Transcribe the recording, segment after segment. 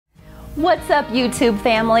What's up, YouTube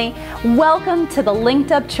family? Welcome to the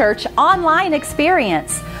Linked Up Church online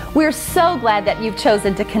experience. We're so glad that you've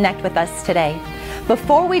chosen to connect with us today.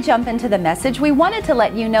 Before we jump into the message, we wanted to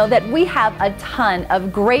let you know that we have a ton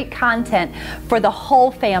of great content for the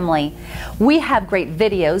whole family. We have great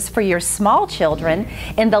videos for your small children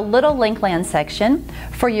in the Little Linkland section,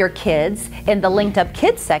 for your kids in the Linked Up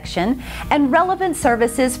Kids section, and relevant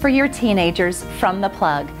services for your teenagers from The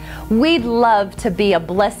Plug. We'd love to be a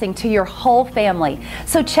blessing to your whole family,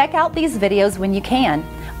 so check out these videos when you can.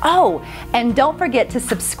 Oh, and don't forget to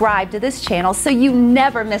subscribe to this channel so you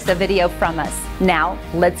never miss a video from us. Now,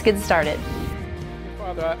 let's get started.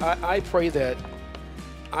 Father, I pray that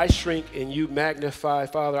I shrink and you magnify.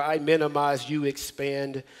 Father, I minimize, you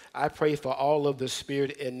expand. I pray for all of the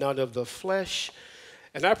Spirit and none of the flesh.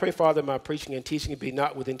 And I pray, Father, my preaching and teaching be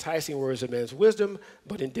not with enticing words of man's wisdom,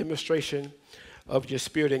 but in demonstration of your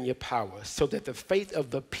Spirit and your power, so that the faith of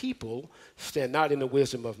the people stand not in the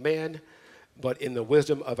wisdom of man, but in the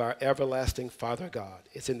wisdom of our everlasting Father God.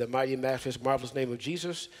 It's in the mighty, matchless, marvelous name of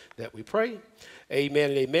Jesus that we pray. Amen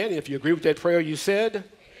and amen. And if you agree with that prayer, you said?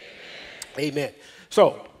 Amen. Amen.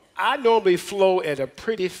 So I normally flow at a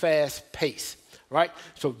pretty fast pace, right?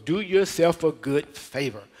 So do yourself a good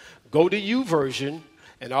favor. Go to YouVersion,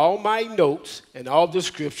 and all my notes and all the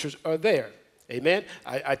scriptures are there. Amen.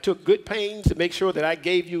 I took good pains to make sure that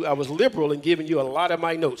I was liberal in giving you a lot of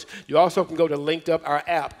my notes. You also can go to Linked Up, our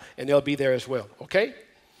app, and they'll be there as well. Okay?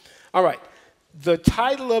 All right. The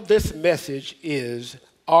title of this message is,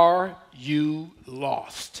 Are You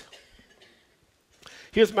Lost?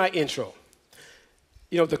 Here's my intro.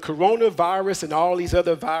 You know, the coronavirus and all these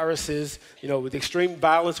other viruses, you know, with extreme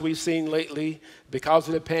violence we've seen lately, because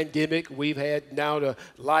of the pandemic, we've had now the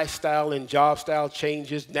lifestyle and job style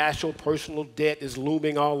changes. National personal debt is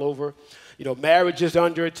looming all over. You know, marriage is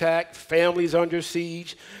under attack, families under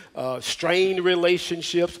siege, strained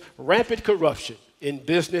relationships, rampant corruption in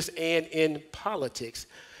business and in politics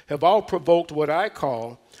have all provoked what I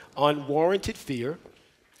call unwarranted fear,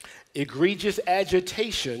 egregious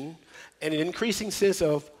agitation, and an increasing sense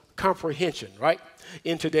of comprehension, right,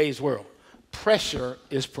 in today's world. Pressure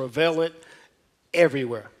is prevalent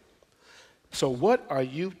everywhere. So what are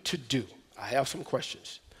you to do? I have some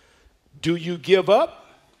questions. Do you give up?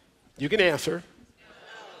 You can answer.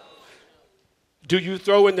 Do you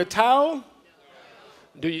throw in the towel?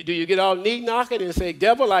 Do you get all knee-knocking and say,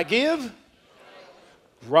 devil, I give?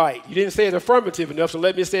 Right. You didn't say it affirmative enough, so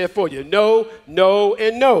let me say it for you. No, no,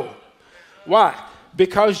 and no. Why?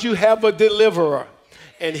 Because you have a deliverer,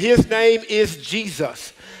 and his name is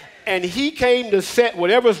Jesus. And he came to set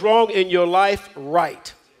whatever's wrong in your life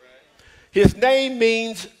right. His name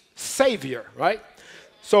means Savior, right?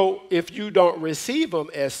 So if you don't receive him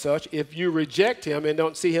as such, if you reject him and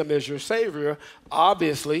don't see him as your Savior,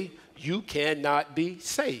 obviously you cannot be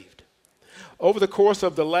saved. Over the course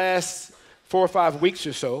of the last 4 or 5 weeks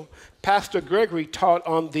or so, Pastor Gregory taught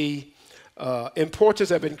on the importance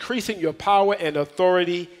of increasing your power and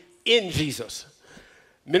authority in Jesus.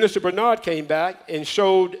 Minister Bernard came back and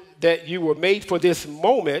showed that you were made for this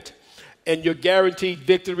moment and you're guaranteed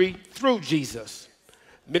victory through Jesus.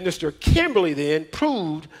 Minister Kimberly then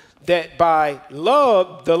proved that by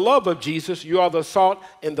love, the love of Jesus, you are the salt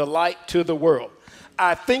and the light to the world.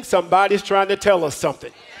 I think somebody's trying to tell us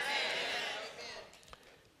something.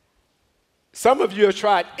 Some of you have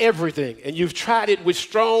tried everything, and you've tried it with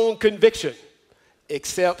strong conviction,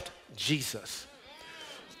 except Jesus.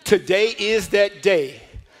 Today is that day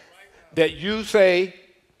that you say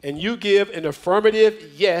and you give an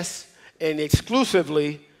affirmative yes and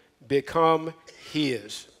exclusively become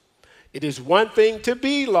his. It is one thing to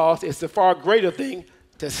be lost. It's a far greater thing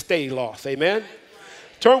to stay lost. Amen?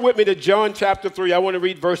 Turn with me to John chapter 3. I want to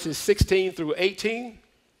read verses 16 through 18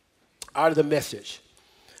 out of the Message.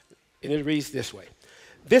 And it reads this way.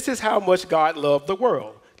 This is how much God loved the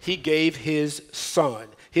world. He gave his son,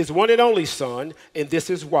 his one and only son, and this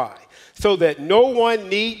is why. So that no one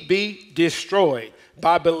need be destroyed.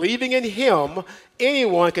 By believing in him,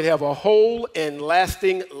 anyone could have a whole and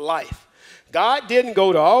lasting life. God didn't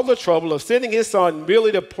go to all the trouble of sending his son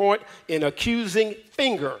merely to point an accusing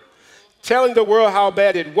finger, telling the world how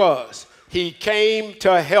bad it was. He came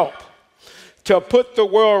to help, to put the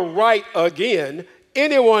world right again.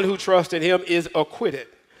 Anyone who trusts in him is acquitted.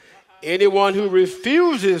 Anyone who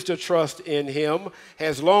refuses to trust in him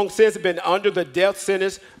has long since been under the death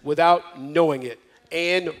sentence without knowing it.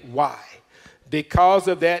 And why? Because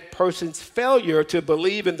of that person's failure to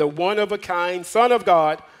believe in the one-of-a-kind Son of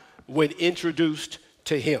God when introduced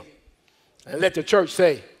to him. And let the church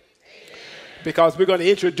say, amen. Because we're going to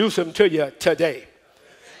introduce him to you today.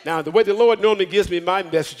 Now, the way the Lord normally gives me my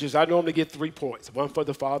messages, I normally get 3 points. One for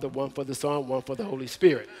the Father, one for the Son, one for the Holy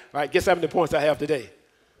Spirit. All right, guess how many points I have today?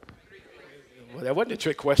 Well, that wasn't a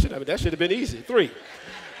trick question. I mean, that should have been easy. 3.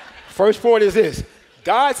 First point is this.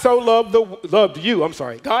 God so loved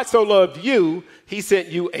you, he sent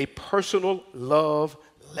you a personal love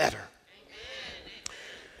letter.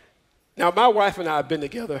 Now, my wife and I have been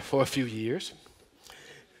together for a few years,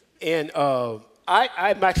 and I'm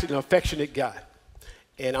actually an affectionate guy,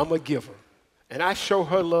 and I'm a giver, and I show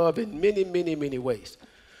her love in many, many, many ways.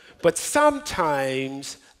 But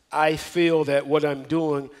sometimes I feel that what I'm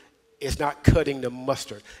doing is not cutting the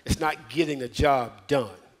mustard. It's not getting the job done.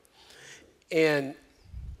 And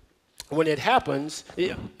when it happens,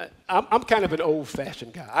 I'm kind of an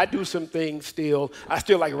old-fashioned guy. I do some things still. I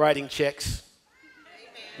still like writing checks.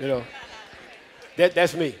 You know,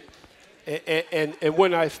 that's me. And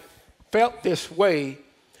when I felt this way,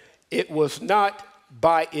 it was not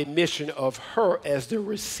by admission of her as the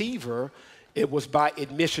receiver. It was by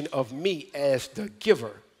admission of me as the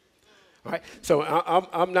giver. All right? So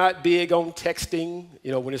I'm not big on texting,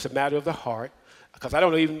 when it's a matter of the heart, because I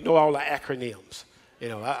don't even know all the acronyms.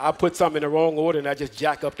 I put something in the wrong order and I just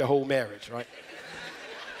jack up the whole marriage, right?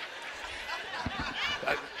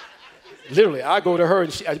 Literally, I go to her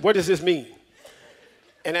and what does this mean?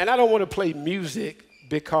 And I don't want to play music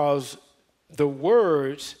because the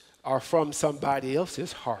words are from somebody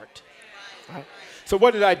else's heart. Right? So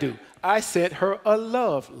what did I do? I sent her a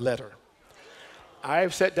love letter. I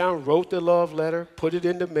sat down, wrote the love letter, put it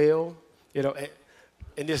in the mail,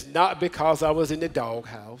 and it's not because I was in the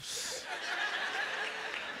doghouse.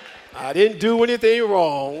 I didn't do anything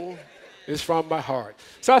wrong. It's from my heart.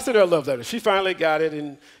 So I sent her a love letter. She finally got it,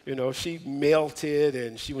 and, she melted,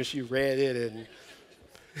 and when she read it,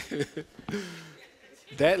 and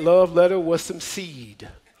that love letter was some seed.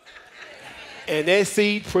 And that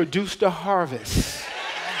seed produced a harvest.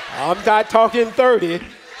 I'm not talking 30.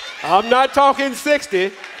 I'm not talking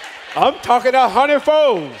 60. I'm talking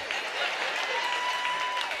 100-fold.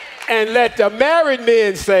 And let the married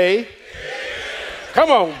men say,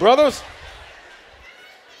 come on, brothers.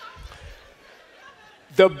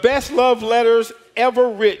 The best love letters ever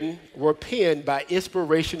written were penned by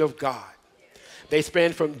inspiration of God. They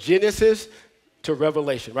span from Genesis to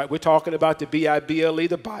Revelation, right? We're talking about the Bible,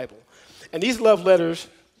 the Bible. And these love letters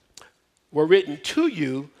were written to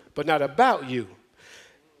you, but not about you.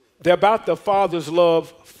 They're about the Father's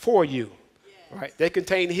love for you, right? They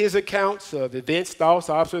contain his accounts of events, thoughts,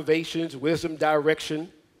 observations, wisdom,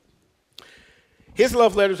 direction. His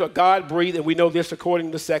love letters are God-breathed, and we know this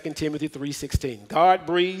according to 2 Timothy 3:16.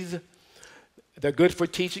 God-breathed, they're good for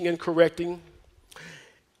teaching and correcting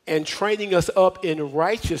and training us up in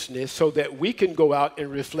righteousness so that we can go out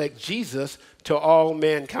and reflect Jesus to all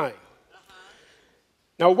mankind.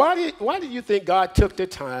 Now, why do you think God took the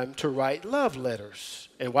time to write love letters?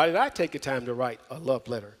 And why did I take the time to write a love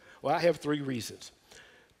letter? Well, I have 3 reasons.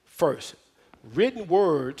 First, written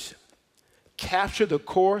words capture the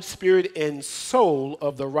core spirit and soul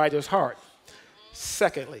of the writer's heart.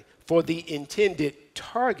 Secondly, for the intended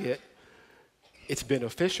target, it's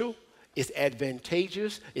beneficial, it's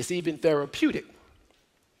advantageous, it's even therapeutic.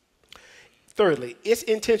 Thirdly, its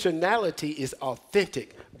intentionality is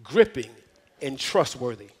authentic, gripping, and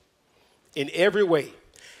trustworthy in every way.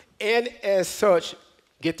 And as such,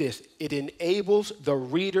 get this, it enables the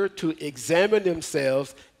reader to examine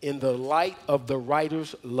themselves in the light of the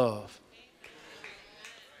writer's love.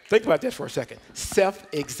 Think about this for a second.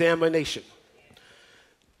 Self-examination.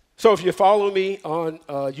 So if you follow me on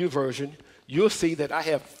YouVersion, you'll see that I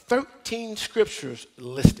have 13 scriptures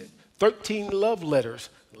listed, 13 love letters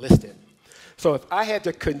listed. So if I had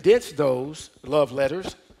to condense those love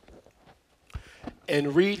letters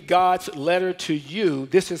and read God's letter to you,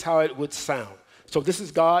 this is how it would sound. So this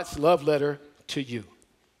is God's love letter to you.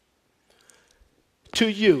 To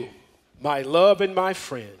you, my love and my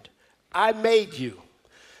friend, I made you.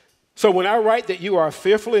 So when I write that you are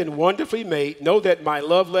fearfully and wonderfully made, know that my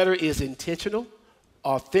love letter is intentional,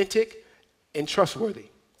 authentic, and trustworthy.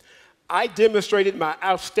 I demonstrated my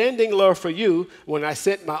outstanding love for you when I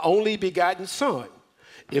sent my only begotten Son.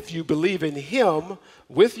 If you believe in him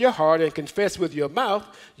with your heart and confess with your mouth,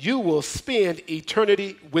 you will spend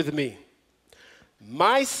eternity with me.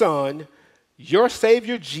 My Son, your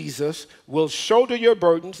Savior Jesus, will shoulder your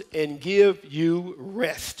burdens and give you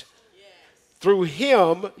rest. Through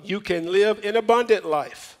him, you can live an abundant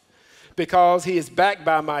life because he is backed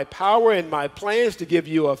by my power and my plans to give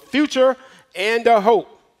you a future and a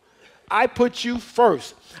hope. I put you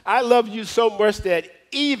first. I love you so much that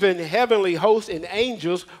even heavenly hosts and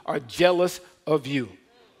angels are jealous of you.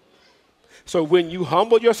 So when you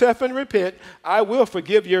humble yourself and repent, I will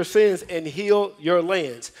forgive your sins and heal your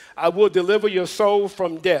lands. I will deliver your soul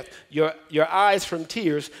from death, your eyes from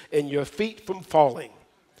tears, and your feet from falling.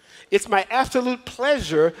 It's my absolute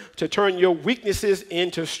pleasure to turn your weaknesses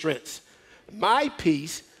into strengths. My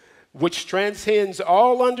peace, which transcends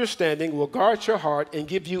all understanding, will guard your heart and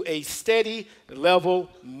give you a steady, level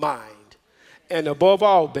mind. And above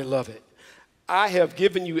all, beloved, I have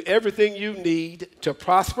given you everything you need to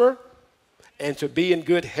prosper and to be in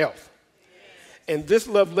good health. And this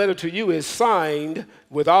love letter to you is signed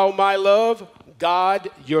with all my love, God,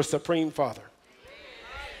 your supreme Father.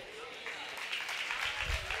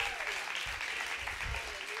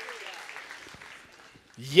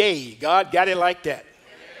 Yay, God got it like that.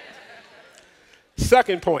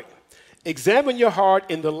 Second point, examine your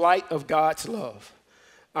heart in the light of God's love.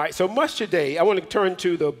 All right, so much today, I want to turn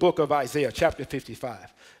to the book of Isaiah, chapter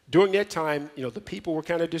 55. During that time, the people were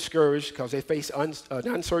kind of discouraged because they faced an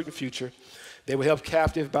uncertain future. They were held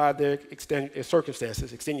captive by their extenuating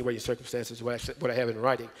circumstances, what I have in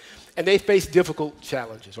writing. And they faced difficult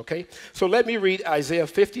challenges, okay? So let me read Isaiah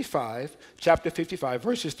 55, chapter 55,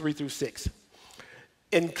 verses 3 through 6.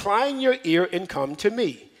 Incline your ear and come to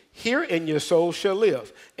me. Hear and your soul shall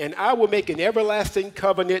live. And I will make an everlasting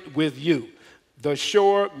covenant with you, the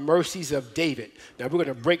sure mercies of David. Now we're going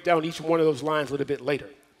to break down each one of those lines a little bit later.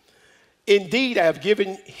 Indeed, I have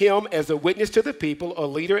given him as a witness to the people, a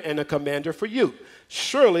leader and a commander for you.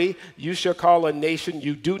 Surely you shall call a nation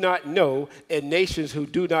you do not know, and nations who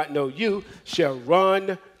do not know you shall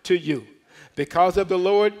run to you. Because of the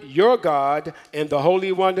Lord your God and the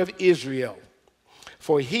Holy One of Israel.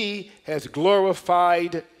 For he has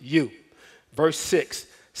glorified you. Verse 6,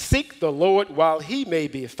 seek the Lord while he may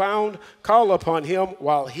be found. Call upon him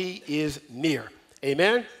while he is near.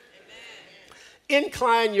 Amen? Amen.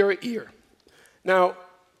 Incline your ear. Now,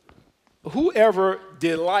 whoever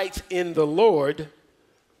delights in the Lord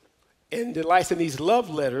and delights in these love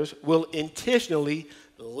letters will intentionally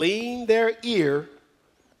lean their ear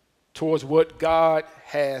towards what God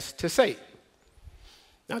has to say.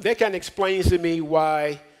 Now, that kind of explains to me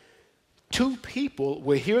why two people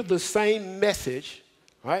will hear the same message,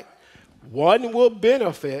 right? One will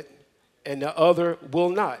benefit and the other will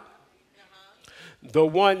not. The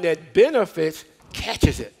one that benefits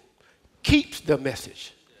catches it, keeps the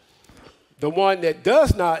message. The one that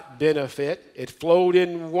does not benefit, it flowed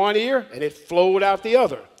in one ear and it flowed out the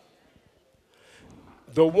other.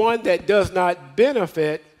 The one that does not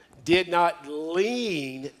benefit did not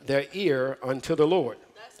lean their ear unto the Lord.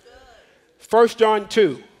 1 John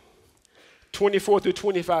 2, 24 through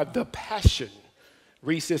 25, the Passion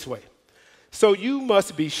reads this way. So you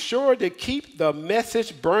must be sure to keep the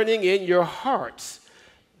message burning in your hearts.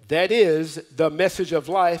 That is the message of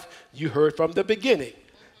life you heard from the beginning.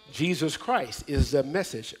 Jesus Christ is the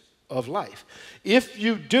message of life. If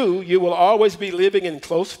you do, you will always be living in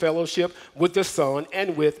close fellowship with the Son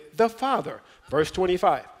and with the Father. Verse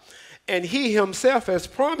 25. And he himself has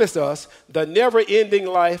promised us the never-ending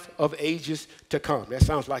life of ages to come. That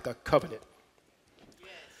sounds like a covenant. Yes.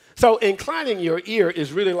 So inclining your ear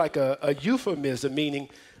is really like a euphemism, meaning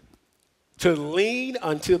to lean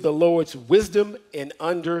unto the Lord's wisdom and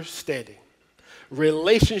understanding.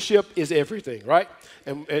 Relationship is everything, right?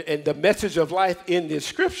 And the message of life in this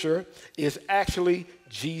scripture is actually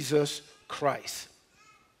Jesus Christ.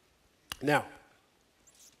 Now,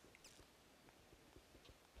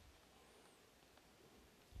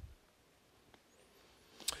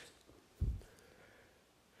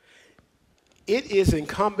 it is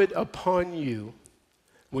incumbent upon you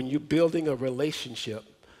when you're building a relationship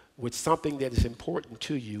with something that is important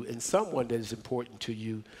to you and someone that is important to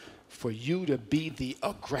you for you to be the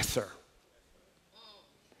aggressor.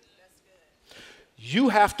 You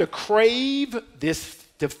have to crave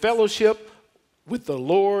the fellowship with the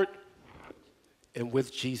Lord and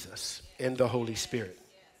with Jesus and the Holy Spirit.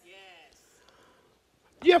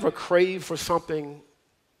 You ever crave for something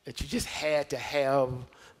that you just had to have?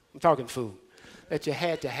 I'm talking food. That you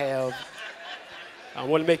had to have. I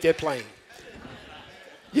want to make that plain.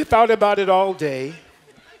 You thought about it all day.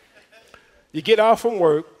 You get off from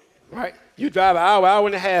work, right? You drive an hour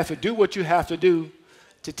and a half to do what you have to do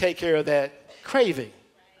to take care of that craving.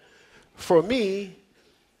 For me,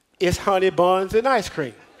 it's honey buns and ice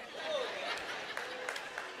cream.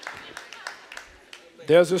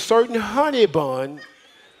 There's a certain honey bun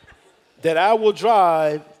that I will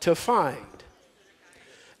drive to find.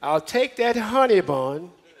 I'll take that honey bun.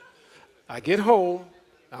 I get home.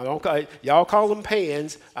 Y'all call them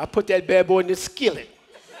pans. I put that bad boy in the skillet.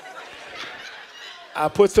 I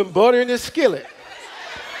put some butter in the skillet.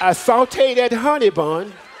 I saute that honey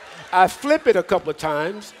bun, I flip it a couple of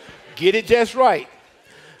times, get it just right.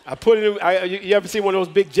 I put it in, you ever see one of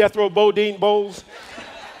those big Jethro Bodine bowls?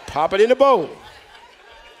 Pop it in the bowl.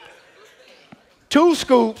 2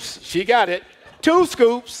 scoops, she got it, 2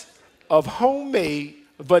 scoops of homemade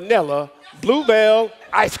vanilla Bluebell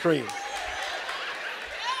ice cream.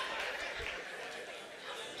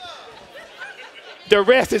 The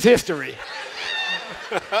rest is history.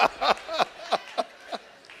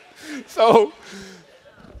 So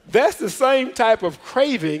that's the same type of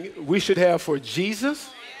craving we should have for Jesus,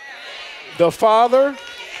 the Father,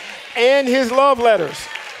 and his love letters.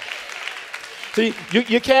 See,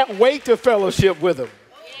 you can't wait to fellowship with him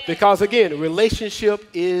because, again, relationship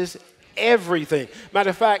is everything.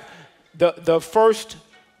 Matter of fact, the first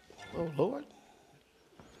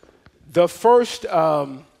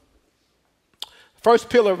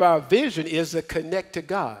pillar of our vision is to connect to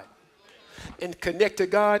God. And connect to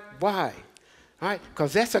God, why? All right,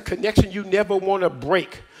 because that's a connection you never want to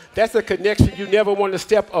break. That's a connection you never want to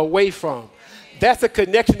step away from. That's a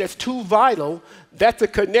connection that's too vital. That's a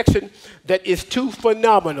connection that is too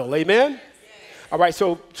phenomenal. Amen? All right,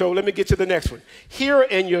 so let me get to the next one. Here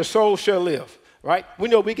and your soul shall live. Right? We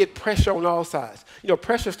know we get pressure on all sides. You know,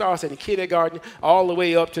 pressure starts in kindergarten all the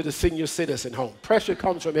way up to the senior citizen home. Pressure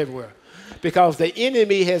comes from everywhere because the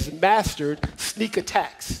enemy has mastered sneak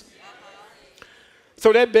attacks.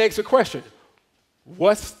 So that begs the question,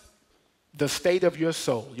 what's the state of your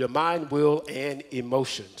soul, your mind, will, and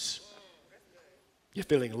emotions? You're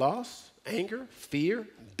feeling loss, anger, fear,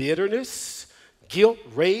 bitterness, guilt,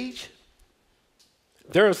 rage.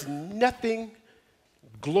 There's nothing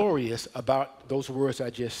glorious about those words I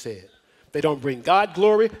just said. They don't bring God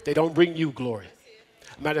glory. They don't bring you glory.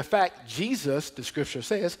 Matter of fact, Jesus, the scripture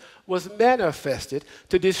says, was manifested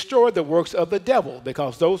to destroy the works of the devil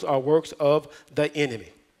because those are works of the enemy.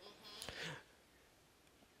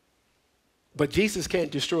 But Jesus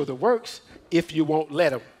can't destroy the works if you won't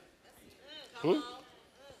let him.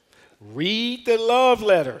 Read the love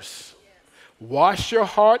letters. Wash your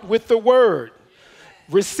heart with the word.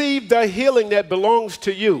 Receive the healing that belongs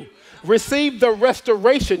to you. Receive the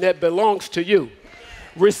restoration that belongs to you.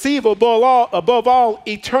 Receive above all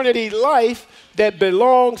eternity life that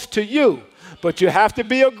belongs to you. But you have to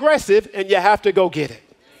be aggressive and you have to go get it.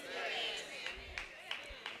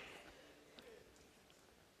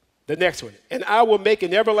 The next one. And I will make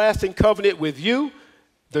an everlasting covenant with you,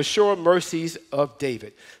 the sure mercies of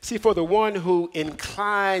David. See, for the one who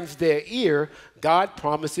inclines their ear, God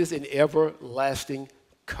promises an everlasting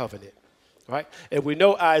covenant. Right? And we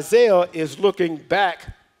know Isaiah is looking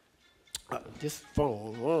back. This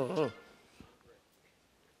phone.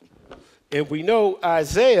 And we know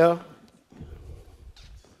Isaiah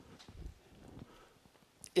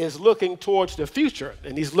is looking towards the future,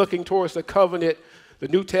 and he's looking towards the covenant, the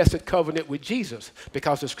New Testament covenant with Jesus,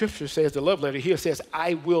 because the scripture says, the love letter here says,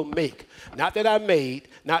 I will make. Not that I made,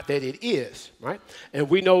 not that it is, right? And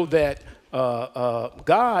we know that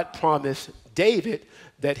God promised David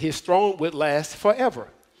that his throne would last forever.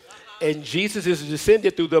 And Jesus is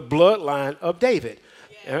descended through the bloodline of David.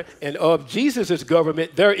 Right? And of Jesus'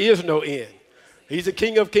 government, there is no end. He's the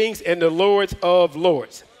King of kings and the Lord of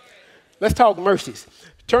lords. Let's talk mercies.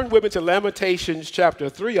 Turn with me to Lamentations chapter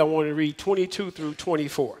 3. I want to read 22 through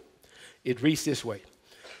 24. It reads this way.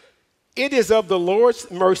 It is of the Lord's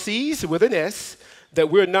mercies, with an S, that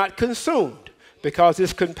we're not consumed, because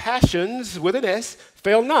his compassions, with an S,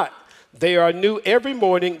 fail not. They are new every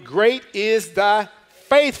morning. Great is thy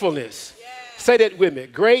faithfulness. Yes. Say that with me.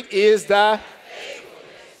 Great is thy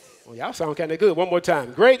faithfulness. Well, y'all sound kind of good. One more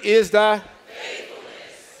time. Great is thy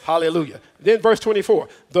faithfulness. Hallelujah. Then verse 24.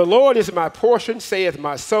 The Lord is my portion, saith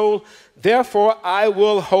my soul. Therefore I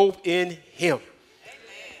will hope in him.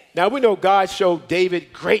 Amen. Now we know God showed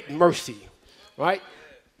David great mercy, right?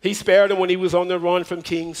 He spared him when he was on the run from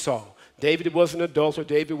King Saul. David was an adulterer.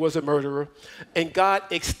 David was a murderer. And God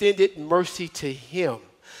extended mercy to him.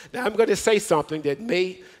 Now, I'm going to say something that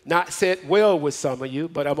may not sit well with some of you,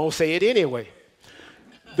 but I'm going to say it anyway.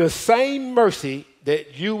 The same mercy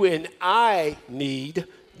that you and I need,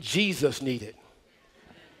 Jesus needed.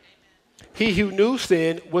 He who knew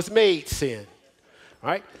sin was made sin.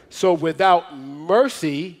 Right? So without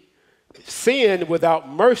mercy, sin without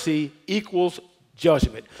mercy equals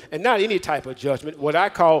judgment. And not any type of judgment, what I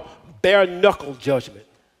call bare knuckle judgment.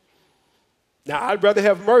 Now, I'd rather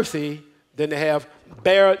have mercy than to have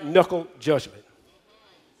bare knuckle judgment.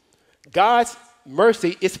 God's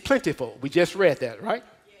mercy is plentiful. We just read that, right?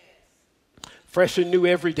 Yes. Fresh and new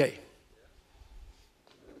every day.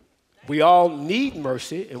 We all need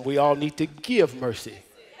mercy, and we all need to give mercy.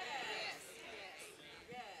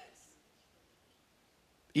 Yes.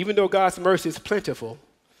 Even though God's mercy is plentiful,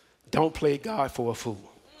 don't play God for a fool.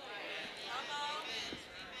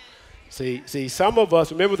 See, some of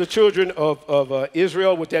us, remember the children of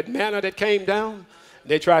Israel with that manna that came down?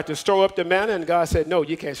 They tried to store up the manna, and God said, no,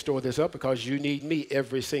 you can't store this up because you need me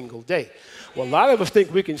every single day. Well, a lot of us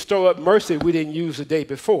think we can store up mercy we didn't use the day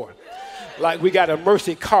before. Like we got a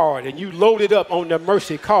mercy card, and you load it up on the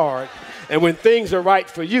mercy card, and when things are right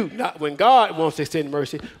for you, not when God wants to extend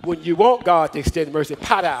mercy, when you want God to extend mercy,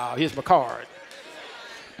 pow, here's my card.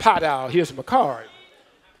 Pow, here's my card.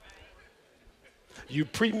 You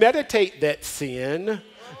premeditate that sin.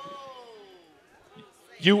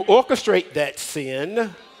 You orchestrate that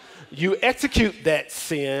sin. You execute that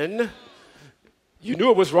sin. You knew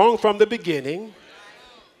it was wrong from the beginning.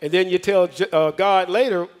 And then you tell God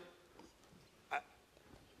later,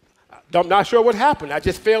 I'm not sure what happened. I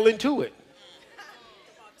just fell into it.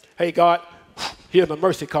 Hey, God, here's my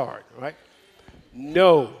mercy card, right?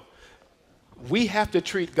 No. We have to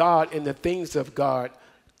treat God and the things of God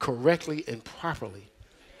correctly and properly.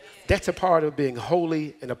 That's a part of being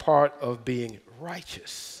holy and a part of being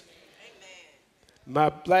righteous.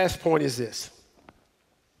 Amen. My last point is this.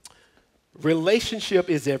 Relationship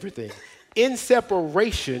is everything. In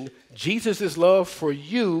separation, Jesus' love for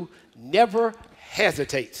you never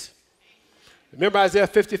hesitates. Remember Isaiah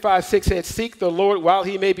 55:6 said, seek the Lord while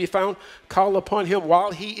he may be found, call upon him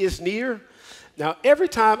while he is near. Now, every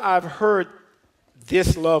time I've heard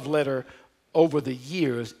this love letter over the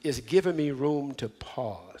years, it's given me room to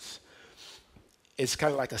pause. It's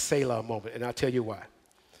kind of like a Selah moment, and I'll tell you why.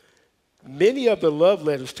 Many of the love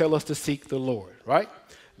letters tell us to seek the Lord, right?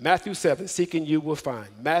 Matthew 7, seek and you will find.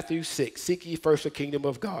 Matthew 6, seek ye first the kingdom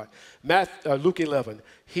of God. Luke 11,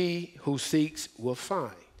 he who seeks will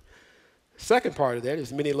find. Second part of that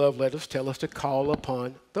is many love letters tell us to call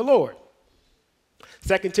upon the Lord.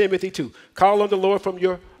 2 Timothy 2, call on the Lord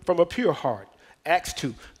from a pure heart. Acts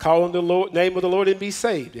 2, call on the name of the Lord and be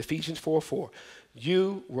saved. Ephesians 4:4.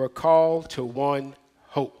 You were called to one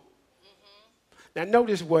hope. Now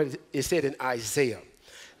notice what it said in Isaiah.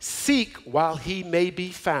 Seek while he may be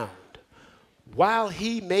found. While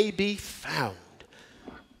he may be found.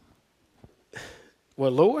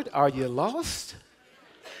 Well, Lord, are you lost?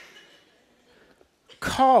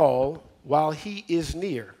 Call while he is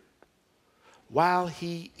near. While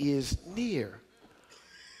he is near.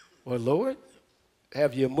 Well, Lord,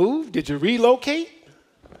 have you moved? Did you relocate?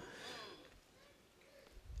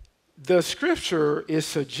 The scripture is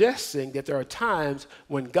suggesting that there are times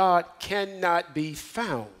when God cannot be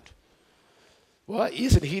found. Well,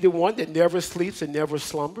 isn't he the one that never sleeps and never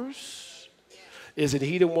slumbers? Isn't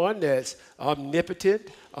he the one that's omnipotent,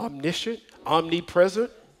 omniscient, omnipresent?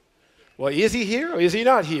 Well, is he here or is he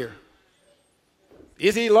not here?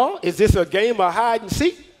 Is he lost? Is this a game of hide and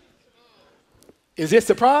seek? Is this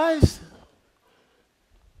surprise?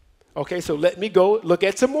 Okay, so let me go look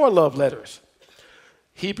at some more love letters.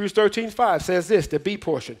 Hebrews 13:5 says this, the B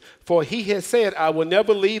portion. For he has said, I will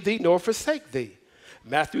never leave thee nor forsake thee.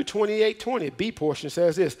 Matthew 28:20, B portion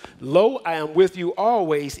says this. Lo, I am with you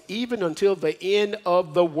always, even until the end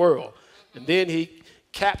of the world. And then he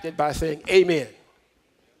capped it by saying, amen.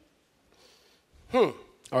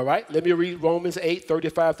 All right, let me read Romans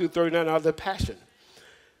 8:35-39 out of the Passion.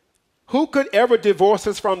 Who could ever divorce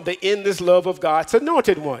us from the endless love of God's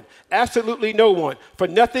anointed one? Absolutely no one. For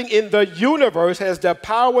nothing in the universe has the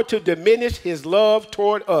power to diminish his love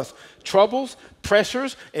toward us. Troubles,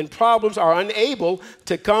 pressures, and problems are unable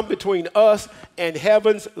to come between us and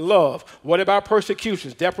heaven's love. What about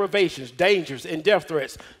persecutions, deprivations, dangers, and death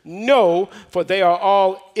threats? No, for they are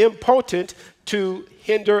all impotent to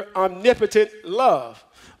hinder omnipotent love.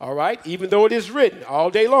 All right? Even though it is written all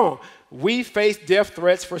day long, we face death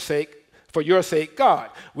threats for your sake, God.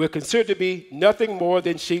 We're considered to be nothing more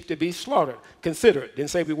than sheep to be slaughtered. Consider it. Didn't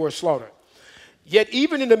say we were slaughtered. Yet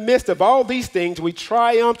even in the midst of all these things, we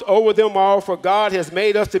triumphed over them all, for God has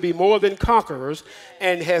made us to be more than conquerors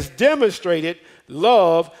and has demonstrated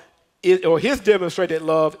love, his demonstrated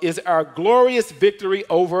love is our glorious victory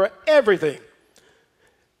over everything.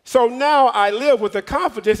 So now I live with the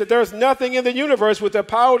confidence that there's nothing in the universe with the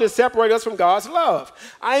power to separate us from God's love.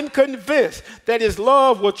 I'm convinced that his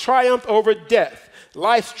love will triumph over death,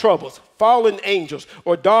 life's troubles, fallen angels,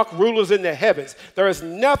 or dark rulers in the heavens. There is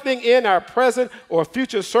nothing in our present or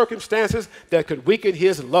future circumstances that could weaken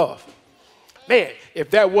his love. Man, if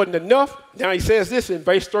that wasn't enough, now he says this in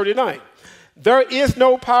verse 39. There is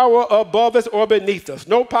no power above us or beneath us,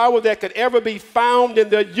 no power that could ever be found in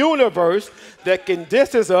the universe that can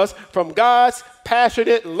distance us from God's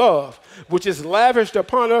passionate love, which is lavished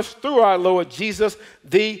upon us through our Lord Jesus,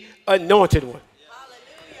 the Anointed One.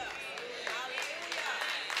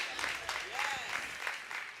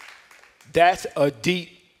 That's a deep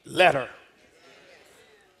letter.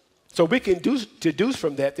 So we can deduce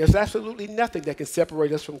from that there's absolutely nothing that can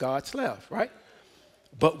separate us from God's love, right?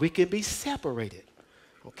 But we can be separated.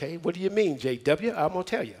 Okay, what do you mean, JW? I'm going to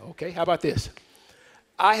tell you. Okay, how about this?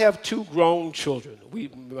 I have 2 grown children.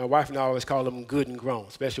 My wife and I always call them good and grown,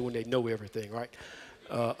 especially when they know everything, right?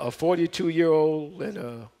 A 42-year-old and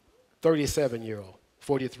a 37-year-old,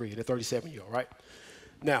 43 and a 37-year-old, right?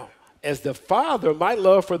 Now, as the father, my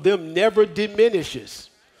love for them never diminishes,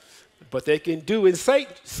 but they can do and say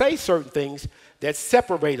certain things that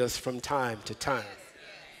separate us from time to time.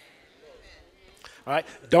 All right?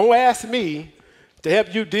 Don't ask me to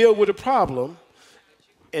help you deal with a problem,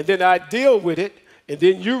 and then I deal with it, and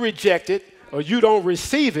then you reject it, or you don't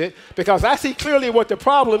receive it, because I see clearly what the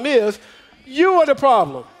problem is. You are the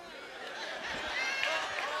problem.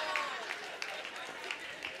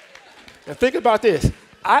 Now think about this.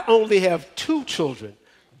 I only have 2 children.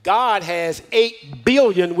 God has 8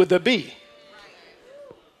 billion with a B.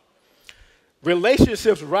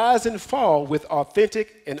 Relationships rise and fall with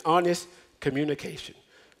authentic and honest communication.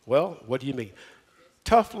 Well, what do you mean?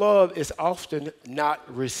 Tough love is often not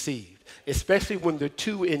received, especially when the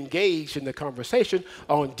 2 engage in the conversation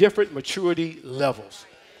on different maturity levels,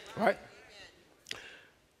 right?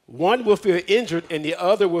 One will feel injured and the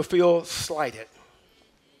other will feel slighted.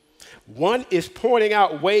 One is pointing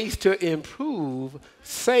out ways to improve,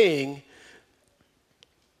 thinking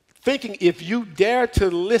if you dare to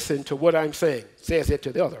listen to what I'm saying, says it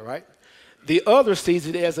to the other, right? The other sees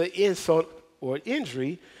it as an insult or an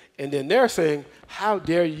injury, and then they're saying, how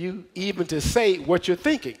dare you even to say what you're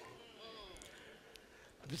thinking?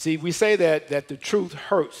 See, we say that the truth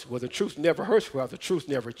hurts. Well, the truth never hurts, well, the truth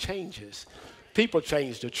never changes. People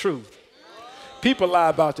change the truth. People lie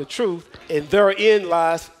about the truth, and therein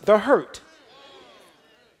lies the hurt.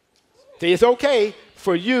 See, it's okay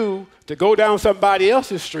for you to go down somebody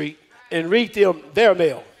else's street and read them their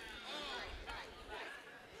mail.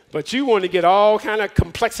 But you want to get all kind of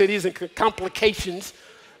complexities and complications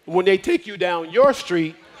when they take you down your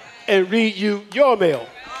street and read you your mail.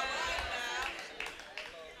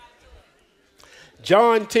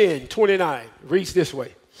 John 10:29 reads this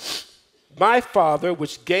way. My Father,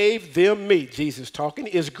 which gave them me, Jesus talking,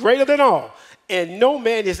 is greater than all, and no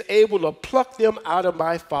man is able to pluck them out of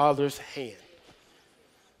my Father's hand.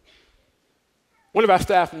 One of our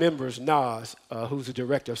staff members, Nas, who's the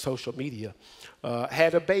director of social media,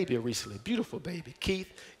 had a baby recently, beautiful baby, Keith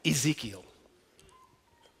Ezekiel.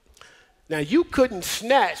 Now, you couldn't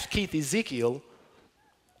snatch Keith Ezekiel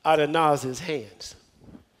out of Nas's hands,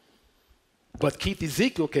 but Keith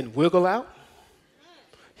Ezekiel can wiggle out.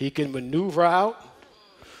 He can maneuver out.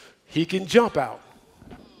 He can jump out.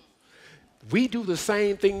 We do the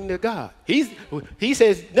same thing to God. He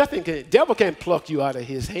says the devil can't pluck you out of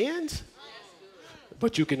his hands,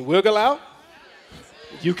 but you can wiggle out.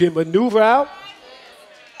 You can maneuver out.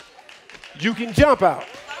 You can jump out.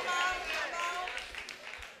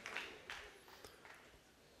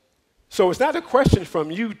 So it's not a question from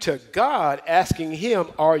you to God asking him,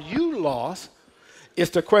 are you lost? It's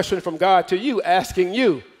the question from God to you asking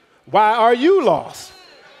you, why are you lost?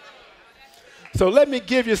 So let me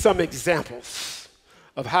give you some examples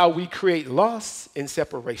of how we create loss and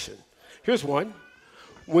separation. Here's one.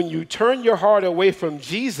 When you turn your heart away from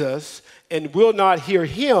Jesus and will not hear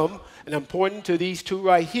him, and I'm pointing to these 2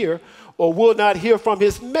 right here, or will not hear from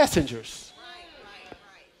his messengers.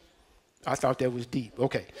 I thought that was deep.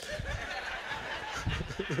 Okay.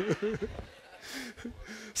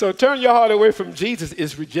 So turn your heart away from Jesus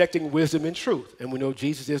is rejecting wisdom and truth. And we know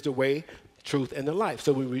Jesus is the way, truth, and the life.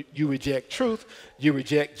 So when you reject truth, you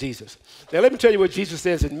reject Jesus. Now let me tell you what Jesus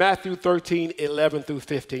says in Matthew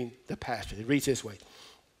 13:11-15, the Passion. It reads this way.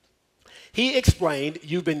 He explained,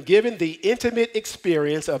 you've been given the intimate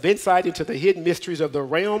experience of insight into the hidden mysteries of the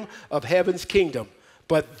realm of heaven's kingdom,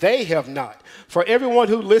 but they have not. For everyone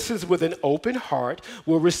who listens with an open heart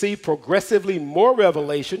will receive progressively more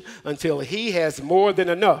revelation until he has more than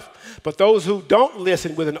enough. But those who don't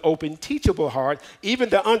listen with an open, teachable heart, even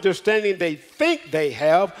the understanding they think they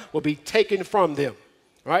have will be taken from them.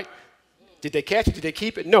 Right? Did they catch it? Did they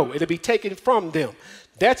keep it? No, it'll be taken from them.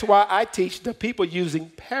 That's why I teach the people using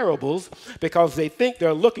parables, because they think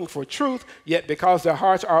they're looking for truth, yet because their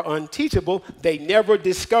hearts are unteachable, they never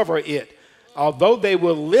discover it. Although they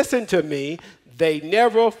will listen to me, they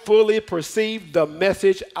never fully perceive the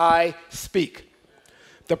message I speak.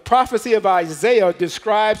 The prophecy of Isaiah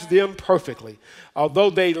describes them perfectly.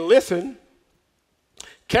 Although they listen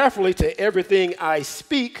carefully to everything I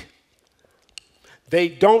speak, they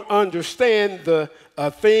don't understand the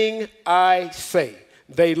thing I say.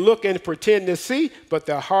 They look and pretend to see, but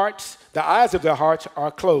the eyes of their hearts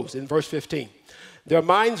are closed. In verse 15, their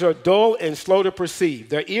minds are dull and slow to perceive.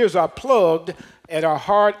 Their ears are plugged and are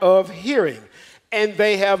hard of hearing. And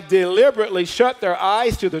they have deliberately shut their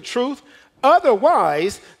eyes to the truth.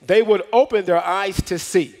 Otherwise, they would open their eyes to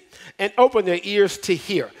see, and open their ears to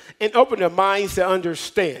hear, and open their minds to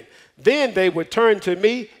understand. Then they would turn to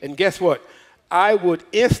me, and guess what? I would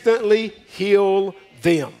instantly heal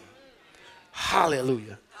them.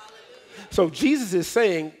 Hallelujah. So Jesus is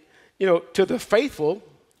saying, to the faithful,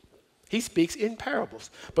 he speaks in parables.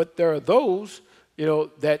 But there are those,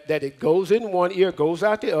 that it goes in one ear, goes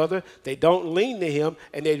out the other. They don't lean to him,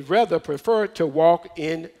 and they'd rather prefer to walk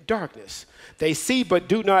in darkness. They see but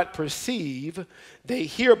do not perceive. They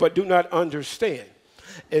hear but do not understand.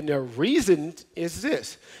 And the reason is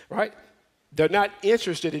this, right? They're not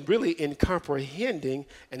interested in comprehending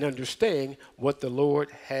and understanding what the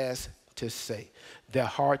Lord has to say. Their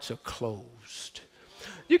hearts are closed.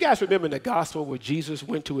 You guys remember in the gospel where Jesus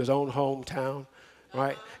went to his own hometown,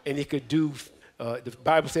 right? And he could do, the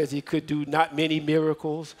Bible says he could do not many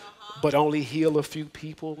miracles, but only heal a few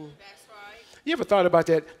people. That's right. You ever thought about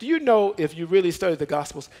that? Do you know, if you really study the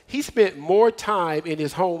Gospels, he spent more time in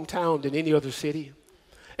his hometown than any other city?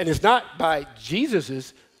 And it's not by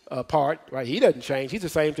Jesus's part, right? He doesn't change. He's the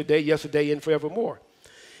same today, yesterday, and forevermore.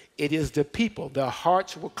 It is the people. Their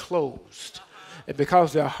hearts were closed. And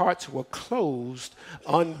because their hearts were closed,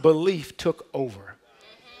 unbelief took over.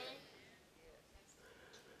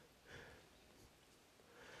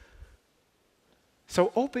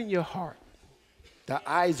 So open your heart, the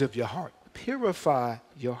eyes of your heart. Purify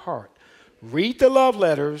your heart. Read the love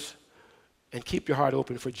letters and keep your heart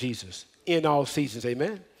open for Jesus in all seasons.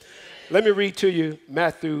 Amen. Let me read to you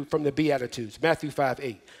Matthew from the Beatitudes, Matthew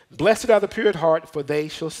 5:8. Blessed are the pure at heart, for they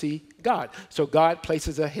shall see God. So God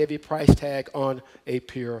places a heavy price tag on a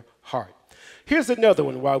pure heart. Here's another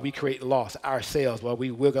one while we create loss ourselves, while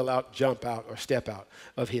we wiggle out, jump out, or step out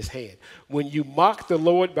of his hand. When you mock the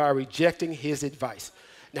Lord by rejecting his advice.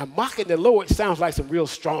 Now, mocking the Lord sounds like some real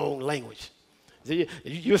strong language.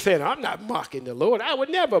 You're saying, I'm not mocking the Lord. I would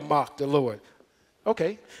never mock the Lord.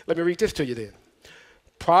 Okay, let me read this to you then.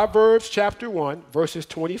 Proverbs chapter 1, verses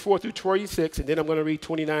 24 through 26, and then I'm going to read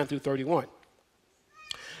 29 through 31.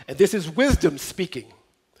 And this is wisdom speaking.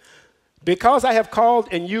 Because I have called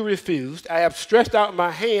and you refused, I have stretched out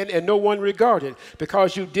my hand and no one regarded,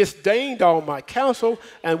 because you disdained all my counsel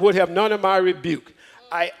and would have none of my rebuke.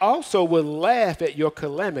 I also will laugh at your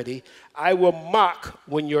calamity. I will mock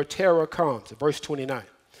when your terror comes. Verse 29.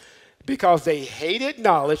 Because they hated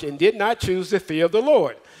knowledge and did not choose the fear of the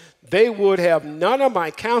Lord. They would have none of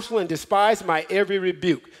my counsel and despise my every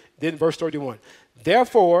rebuke. Then verse 31.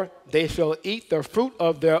 Therefore, they shall eat the fruit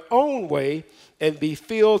of their own way and be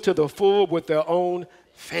filled to the full with their own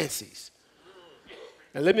fancies.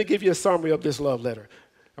 And let me give you a summary of this love letter.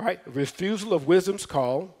 All right. Refusal of wisdom's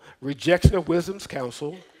call, rejection of wisdom's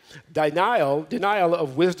counsel, denial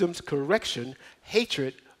of wisdom's correction,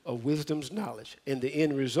 hatred of wisdom's knowledge. And the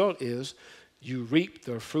end result is you reap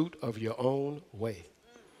the fruit of your own way.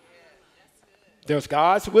 There's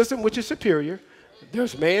God's wisdom, which is superior.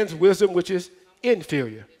 There's man's wisdom, which is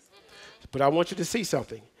inferior. But I want you to see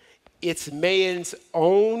something. It's man's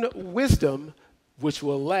own wisdom which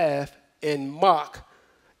will laugh and mock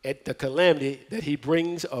at the calamity that he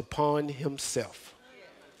brings upon himself.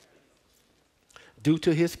 Due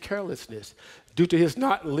to his carelessness, due to his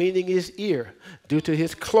not leaning his ear, due to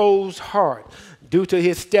his closed heart, due to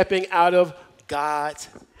his stepping out of God's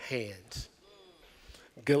hands.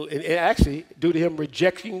 And actually, due to him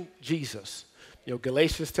rejecting Jesus.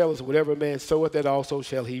 Galatians tells us, whatever man soweth, that also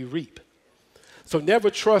shall he reap. So never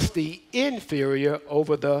trust the inferior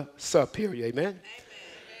over the superior. Amen? Amen.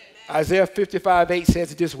 Isaiah 55:8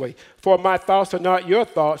 says it this way. For my thoughts are not your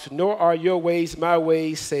thoughts, nor are your ways my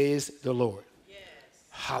ways, says the Lord. Yes.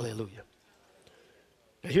 Hallelujah.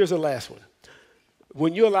 Now here's the last one.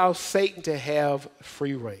 When you allow Satan to have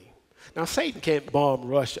free reign. Now Satan can't bomb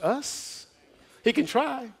rush us. He can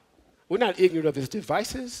try. We're not ignorant of his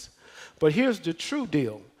devices. But here's the true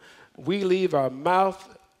deal. We leave our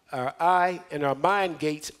mouth, our eye, and our mind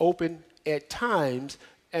gates open at times,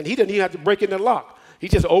 and he doesn't even have to break in the lock. He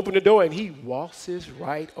just opened the door, and he waltzes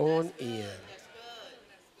right on in.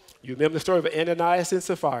 You remember the story of Ananias and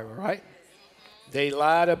Sapphira, right? They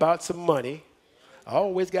lied about some money.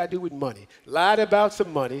 Always got to do with money. Lied about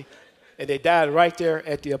some money, and they died right there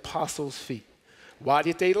at the apostles' feet. Why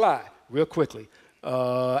did they lie? Real quickly.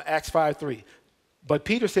 Acts 5:3. But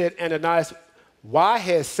Peter said, Ananias, why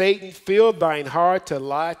has Satan filled thine heart to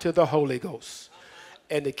lie to the Holy Ghost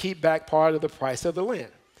and to keep back part of the price of the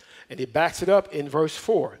land? And he backs it up in verse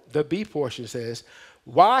 4. The B portion says,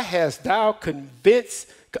 why hast thou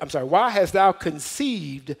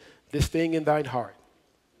conceived this thing in thine heart?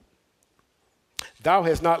 Thou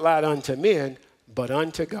hast not lied unto men, but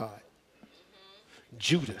unto God.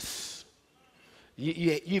 Judas.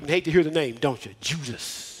 You even hate to hear the name, don't you?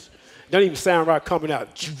 Judas. Doesn't even sound right coming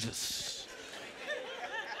out. Judas.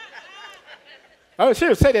 I was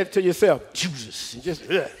sure say that to yourself. Judas.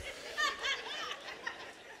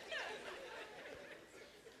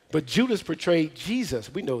 But Judas portrayed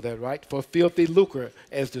Jesus, we know that, right? For filthy lucre,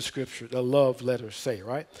 as the scripture, the love letters say,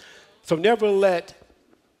 right? So never let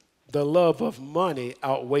the love of money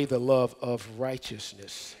outweigh the love of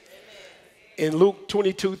righteousness. In Luke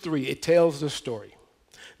 22:3, it tells the story.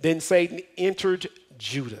 Then Satan entered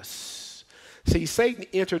Judas. See, Satan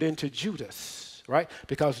entered into Judas, right?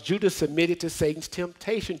 Because Judas submitted to Satan's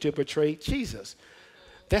temptation to betray Jesus.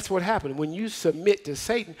 That's what happened. When you submit to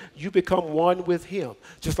Satan, you become one with him.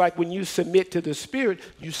 Just like when you submit to the Spirit,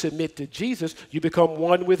 you submit to Jesus, you become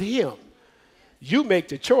one with him. You make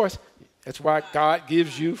the choice. That's why God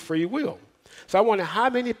gives you free will. So I wonder how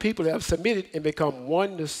many people have submitted and become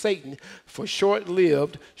one to Satan for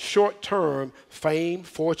short-lived, short-term fame,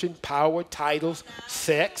 fortune, power, titles,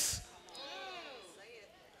 sex.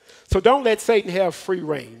 So don't let Satan have free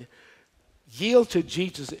reign. Yield to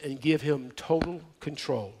Jesus and give him total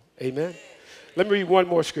control. Amen. Let me read one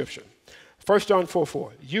more scripture. 1 John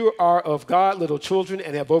 4:4. You are of God, little children,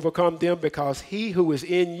 and have overcome them, because he who is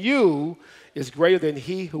in you is greater than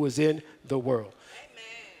he who is in the world.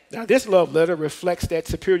 Now, this love letter reflects that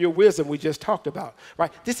superior wisdom we just talked about,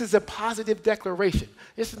 right? This is a positive declaration.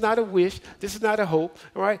 This is not a wish. This is not a hope,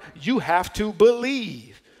 all right? You have to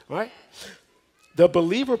believe, right? The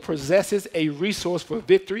believer possesses a resource for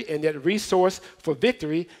victory, and that resource for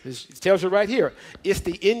victory, it tells you right here, it's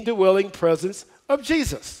the indwelling presence of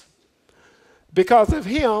Jesus. Because of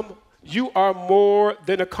him, you are more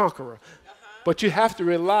than a conqueror. But you have to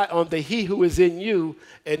rely on the he who is in you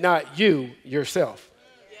and not you yourself.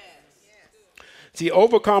 See,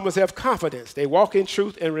 overcomers have confidence. They walk in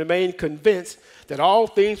truth and remain convinced that all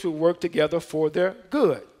things will work together for their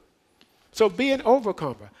good. So be an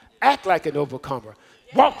overcomer. Act like an overcomer.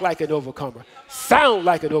 Walk like an overcomer. Sound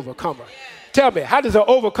like an overcomer. Tell me, how does an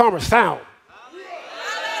overcomer sound?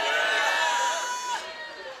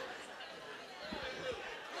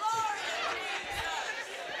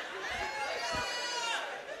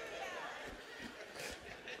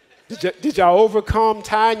 Did y'all overcome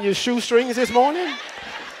tying your shoestrings this morning?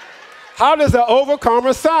 How does an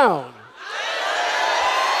overcomer sound?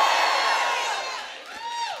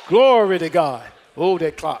 Glory to God. Oh,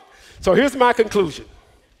 that clock. So here's my conclusion.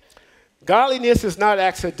 Godliness is not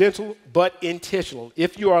accidental, but intentional.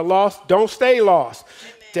 If you are lost, don't stay lost.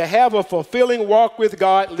 Amen. To have a fulfilling walk with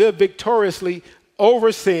God, live victoriously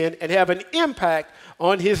over sin, and have an impact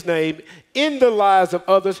on his name in the lives of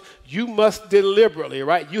others, you must deliberately,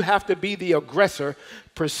 right? You have to be the aggressor.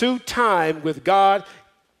 Pursue time with God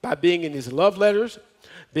by being in his love letters,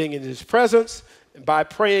 being in his presence, by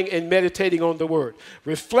praying and meditating on the word.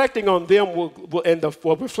 Reflecting on them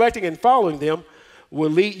reflecting and following them will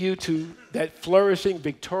lead you to that flourishing,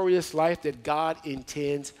 victorious life that God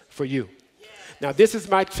intends for you. Now, this is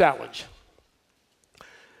my challenge.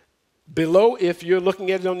 Below, if you're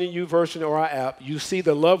looking at it on the YouVersion or our app, you see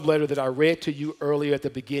the love letter that I read to you earlier at the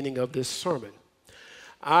beginning of this sermon.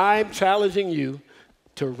 I'm challenging you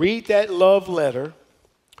to read that love letter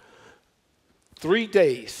 3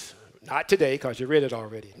 days. Not today, because you read it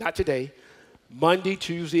already. Not today. Monday,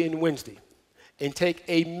 Tuesday, and Wednesday. And take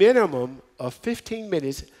a minimum of 15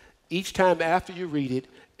 minutes each time after you read it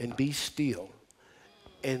and be still.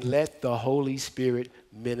 And let the Holy Spirit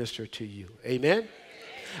minister to you. Amen?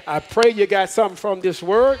 I pray you got something from this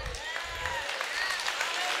word.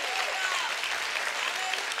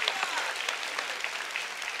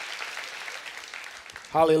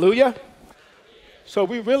 Hallelujah. So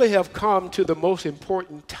we really have come to the most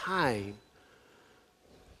important time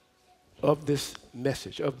of this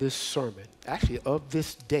message, of this sermon, actually of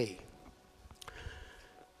this day.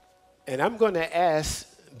 And I'm going to ask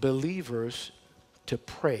believers to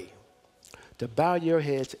pray, to bow your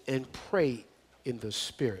heads and pray in the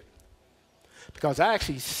Spirit. Because I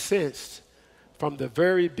actually sensed from the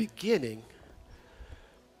very beginning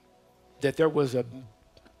that there was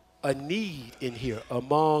a need in here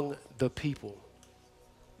among the people.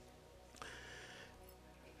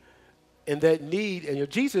 And that need, and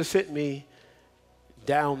Jesus sent me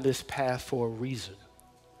down this path for a reason,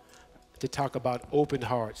 to talk about open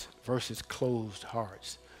hearts versus closed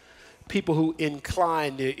hearts. People who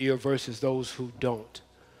incline their ear versus those who don't.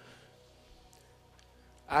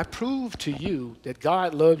 I prove to you that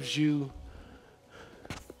God loves you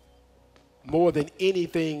more than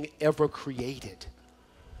anything ever created,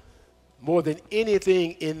 more than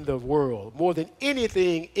anything in the world, more than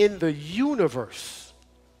anything in the universe.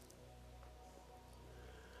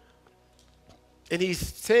 And he's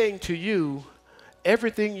saying to you,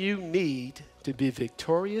 everything you need to be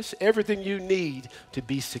victorious, everything you need to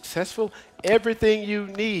be successful, everything you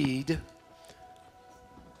need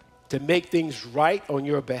to make things right on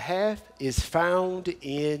your behalf is found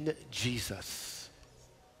in Jesus.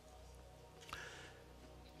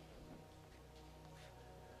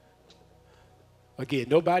 Again,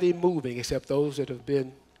 nobody moving except those that have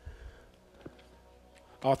been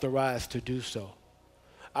authorized to do so.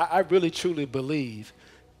 I really truly believe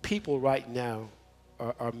people right now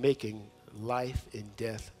are making life and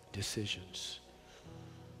death decisions.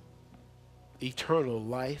 Eternal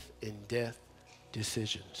life and death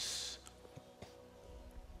decisions.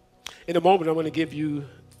 In a moment, I'm going to give you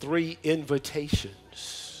 3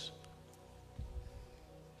 invitations.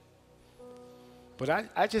 But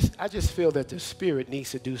I just feel that the Spirit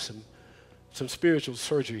needs to do some spiritual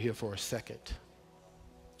surgery here for a second.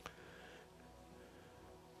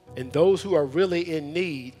 And those who are really in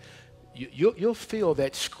need, you'll feel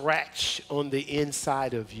that scratch on the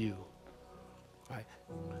inside of you. Right?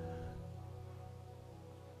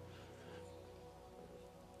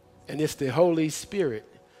 And it's the Holy Spirit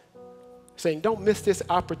saying, don't miss this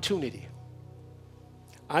opportunity.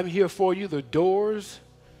 I'm here for you. The doors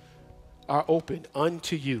are open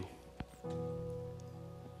unto you.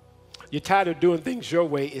 You're tired of doing things your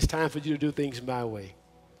way. It's time for you to do things my way.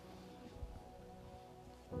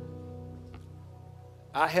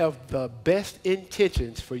 I have the best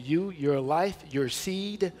intentions for you, your life, your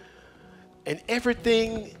seed, and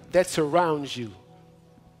everything that surrounds you.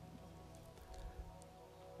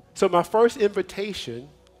 So my first invitation,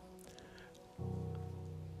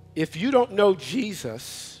 if you don't know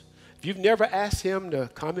Jesus, if you've never asked him to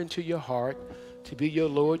come into your heart, to be your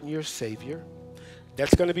Lord and your Savior,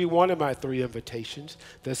 that's going to be one of my 3 invitations.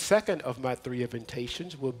 The second of my 3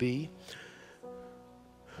 invitations will be,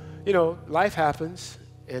 life happens,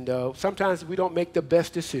 and sometimes we don't make the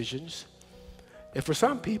best decisions. And for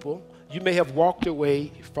some people, you may have walked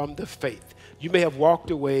away from the faith. You may have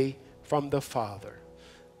walked away from the Father.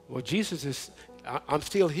 Well, Jesus is, I'm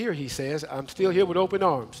still here, he says. I'm still here with open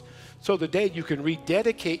arms. So the day you can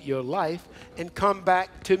rededicate your life and come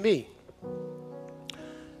back to me.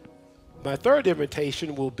 My third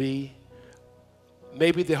invitation will be,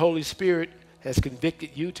 maybe the Holy Spirit has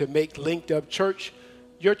convicted you to make Linked Up Church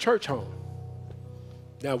your church home.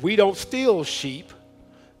 Now, we don't steal sheep,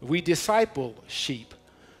 we disciple sheep.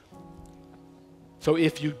 So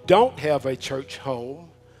if you don't have a church home,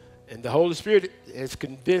 and the Holy Spirit has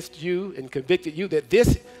convinced you and convicted you that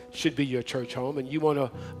this should be your church home, and you want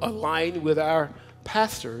to align with our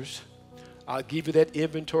pastors, I'll give you that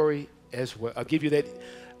inventory as well. I'll give you that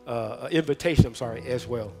invitation, as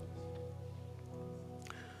well.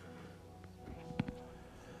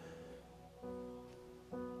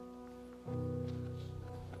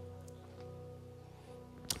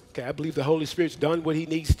 Okay, I believe the Holy Spirit's done what he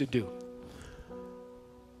needs to do.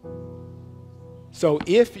 So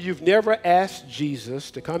if you've never asked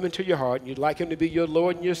Jesus to come into your heart and you'd like him to be your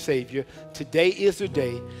Lord and your Savior, today is the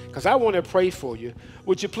day, because I want to pray for you.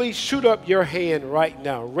 Would you please shoot up your hand right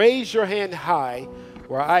now? Raise your hand high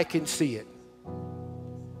where I can see it.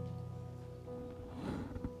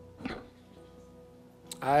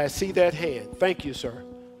 I see that hand. Thank you, sir.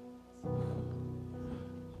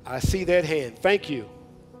 I see that hand. Thank you.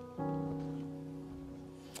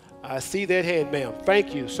 I see that hand, ma'am.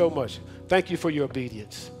 Thank you so much. Thank you for your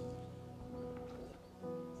obedience.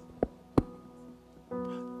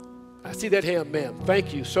 I see that hand, ma'am.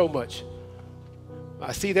 Thank you so much.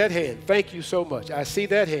 I see that hand. Thank you so much. I see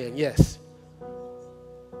that hand, yes.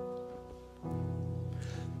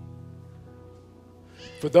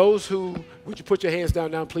 For those who, would you put your hands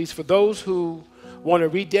down now, please? For those who want to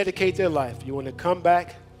rededicate their life, you want to come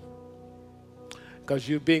back because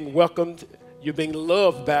you're being welcomed, you're being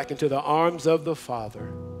loved back into the arms of the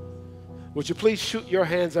Father. Would you please shoot your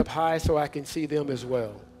hands up high so I can see them as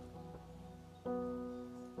well?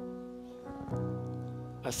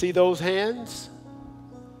 I see those hands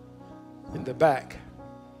in the back.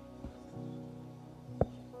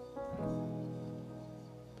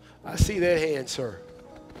 I see that hand, sir.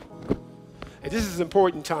 And this is an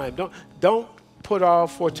important time. Don't put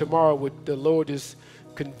off for tomorrow what the Lord is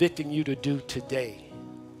convicting you to do today.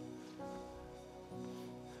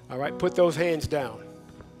 All right, put those hands down.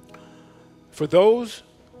 For those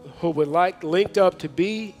who would like Linked Up to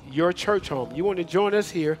be your church home, you want to join us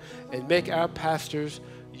here and make our pastors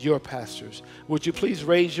your pastors, would you please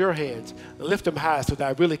raise your hands and lift them high so that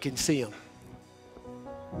I really can see them?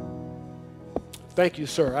 Thank you,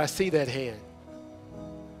 sir. I see that hand.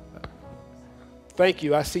 Thank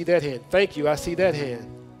you. I see that hand. Thank you. I see that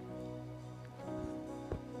hand.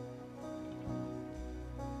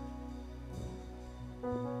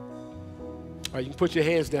 All right, you can put your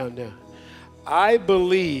hands down now. I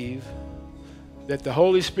believe that the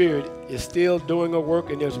Holy Spirit is still doing a work,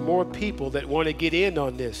 and there's more people that want to get in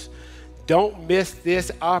on this. Don't miss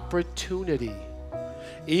this opportunity.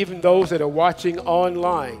 Even those that are watching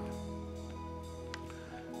online,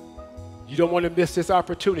 you don't want to miss this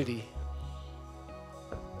opportunity.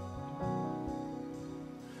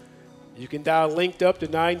 You can dial Linked Up to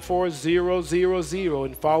 94000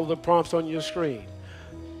 and follow the prompts on your screen.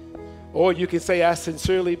 Or you can say, I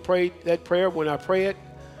sincerely prayed that prayer when I pray it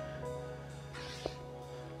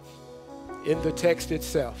in the text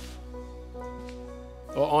itself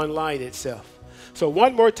or online itself. So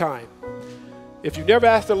one more time, if you've never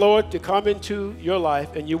asked the Lord to come into your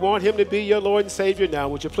life and you want him to be your Lord and Savior now,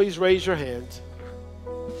 would you please raise your hands?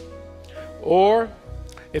 Or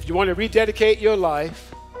if you want to rededicate your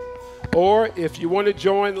life, or if you want to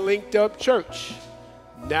join Linked Up Church,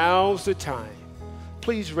 now's the time.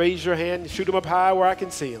 Please raise your hand and shoot them up high where I can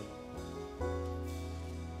see them.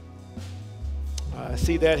 I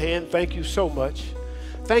see that hand. Thank you so much.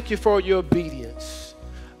 Thank you for your obedience.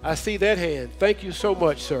 I see that hand. Thank you so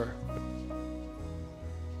much, sir.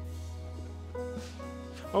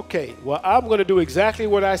 Okay, well, I'm going to do exactly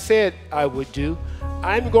what I said I would do.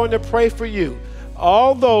 I'm going to pray for you.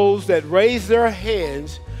 All those that raise their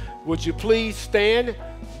hands, would you please stand,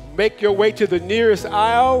 make your way to the nearest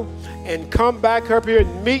aisle, and come back up here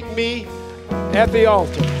and meet me at the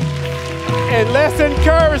altar. And let's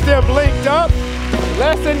encourage them, Linked Up.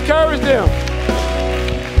 Let's encourage them.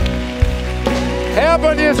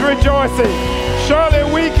 Heaven is rejoicing. Surely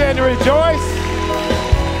we can rejoice.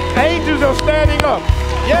 Angels are standing up.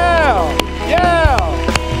 Yeah, yeah.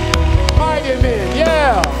 Mighty men,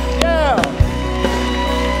 yeah, yeah.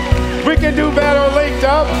 We can do better, Linked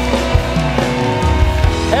Up.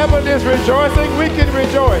 Heaven is rejoicing. We can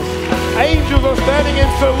rejoice. Angels are standing and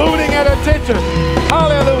saluting at attention.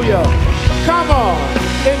 Hallelujah. Come on.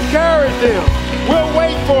 Encourage them. We'll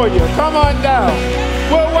wait for you. Come on down.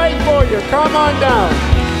 We'll wait for you. Come on down.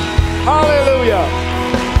 Hallelujah.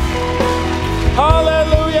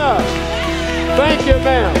 Hallelujah. Thank you,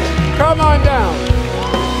 ma'am. Come on down.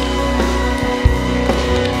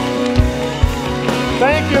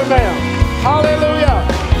 Thank you, ma'am. Hallelujah.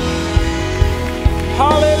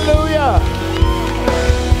 Hallelujah.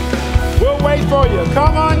 We'll wait for you.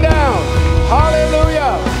 Come on down.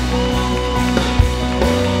 Hallelujah.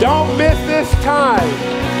 Don't miss this time.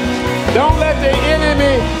 Don't let the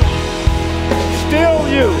enemy steal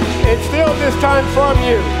you and steal this time from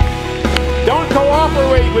you. Don't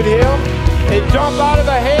cooperate with him and jump out of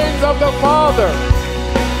the hands of the Father.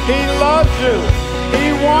 He loves you.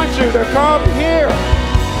 He wants you to come here.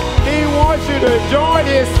 He wants you to join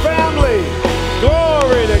his family.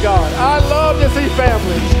 Glory to God. I love to see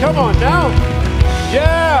families. Come on now.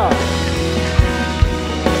 Yeah.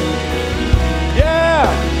 Yeah.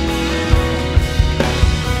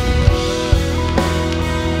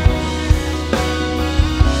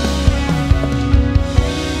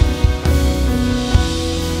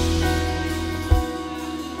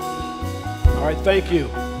 All right, thank you.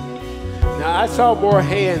 Now, I saw more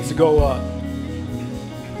hands go up.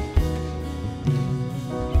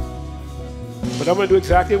 But I'm going to do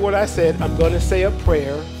exactly what I said. I'm going to say a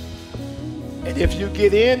prayer. And if you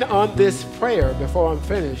get in on this prayer before I'm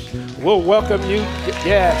finished, we'll welcome you.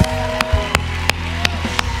 Yes.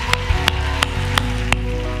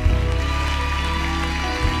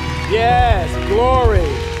 Yes, glory.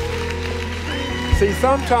 See,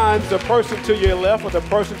 sometimes the person to your left or the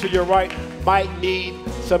person to your right might need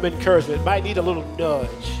some encouragement, might need a little nudge.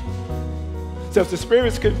 So if the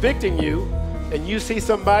Spirit's convicting you, and you see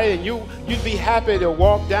somebody and you'd be happy to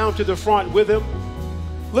walk down to the front with him,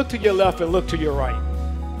 look to your left and look to your right.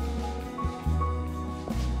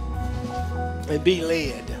 And be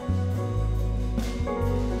led.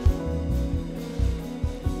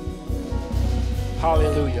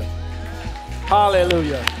 Hallelujah.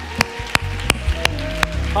 Hallelujah.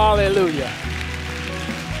 Hallelujah.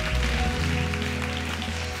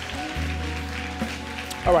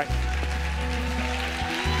 All right.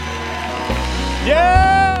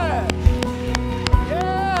 Yeah!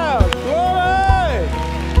 Yeah! Glory!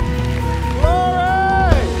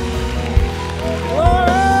 Glory!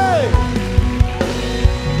 Glory!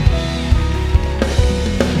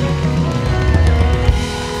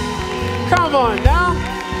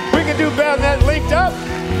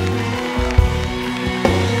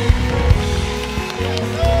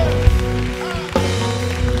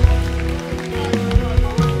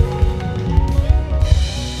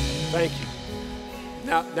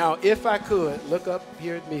 Now, if I could, look up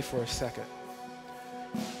here at me for a second.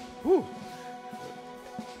 Whew.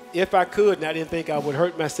 If I could, and I didn't think I would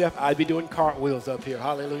hurt myself, I'd be doing cartwheels up here.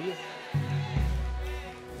 Hallelujah.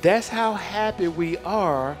 That's how happy we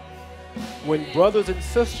are when brothers and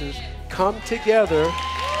sisters come together,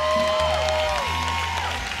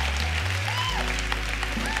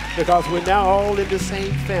 because we're now all in the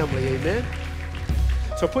same family. Amen.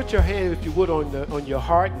 So put your hand, if you would, on your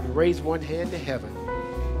heart and raise one hand to heaven.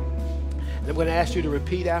 And I'm going to ask you to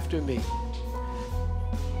repeat after me.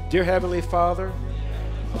 Dear Heavenly Father,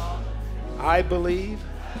 I believe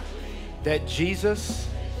that Jesus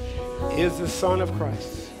is the Son of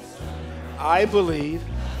Christ. I believe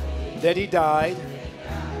that he died,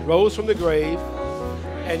 rose from the grave,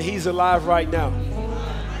 and he's alive right now.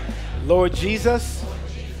 Lord Jesus,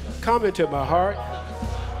 come into my heart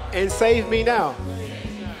and save me now.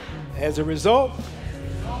 As a result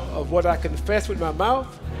of what I confess with my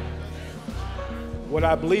mouth, what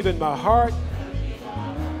I believe in my heart,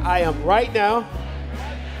 I am right now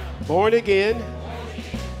born again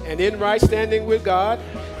and in right standing with God,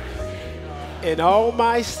 and all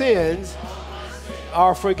my sins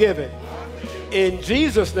are forgiven. In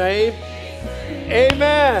Jesus' name,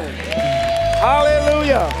 amen.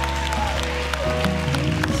 Hallelujah.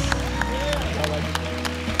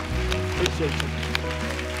 Appreciate you.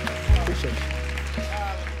 Appreciate you.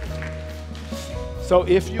 So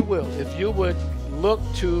if you would look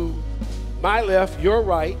to my left, your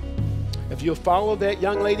right. If you'll follow that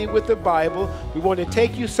young lady with the Bible, we want to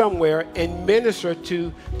take you somewhere and minister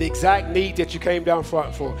to the exact need that you came down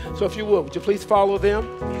front for. So if you would you please follow them?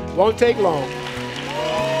 Won't take long.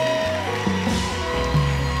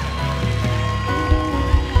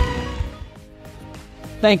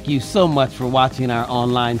 Thank you so much for watching our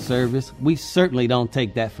online service. We certainly don't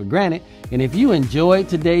take that for granted. And if you enjoyed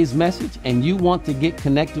today's message and you want to get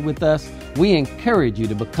connected with us, we encourage you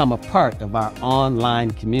to become a part of our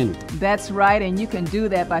online community. That's right, and you can do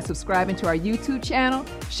that by subscribing to our YouTube channel,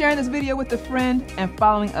 sharing this video with a friend, and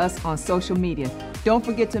following us on social media. Don't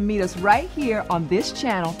forget to meet us right here on this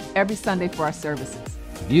channel every Sunday for our services.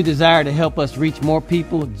 If you desire to help us reach more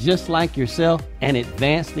people just like yourself and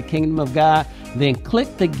advance the kingdom of God, then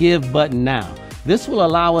click the Give button now. This will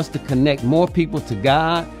allow us to connect more people to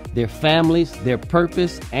God, their families, their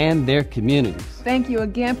purpose, and their communities. Thank you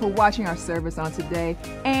again for watching our service on today,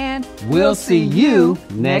 and we'll see you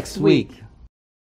next week.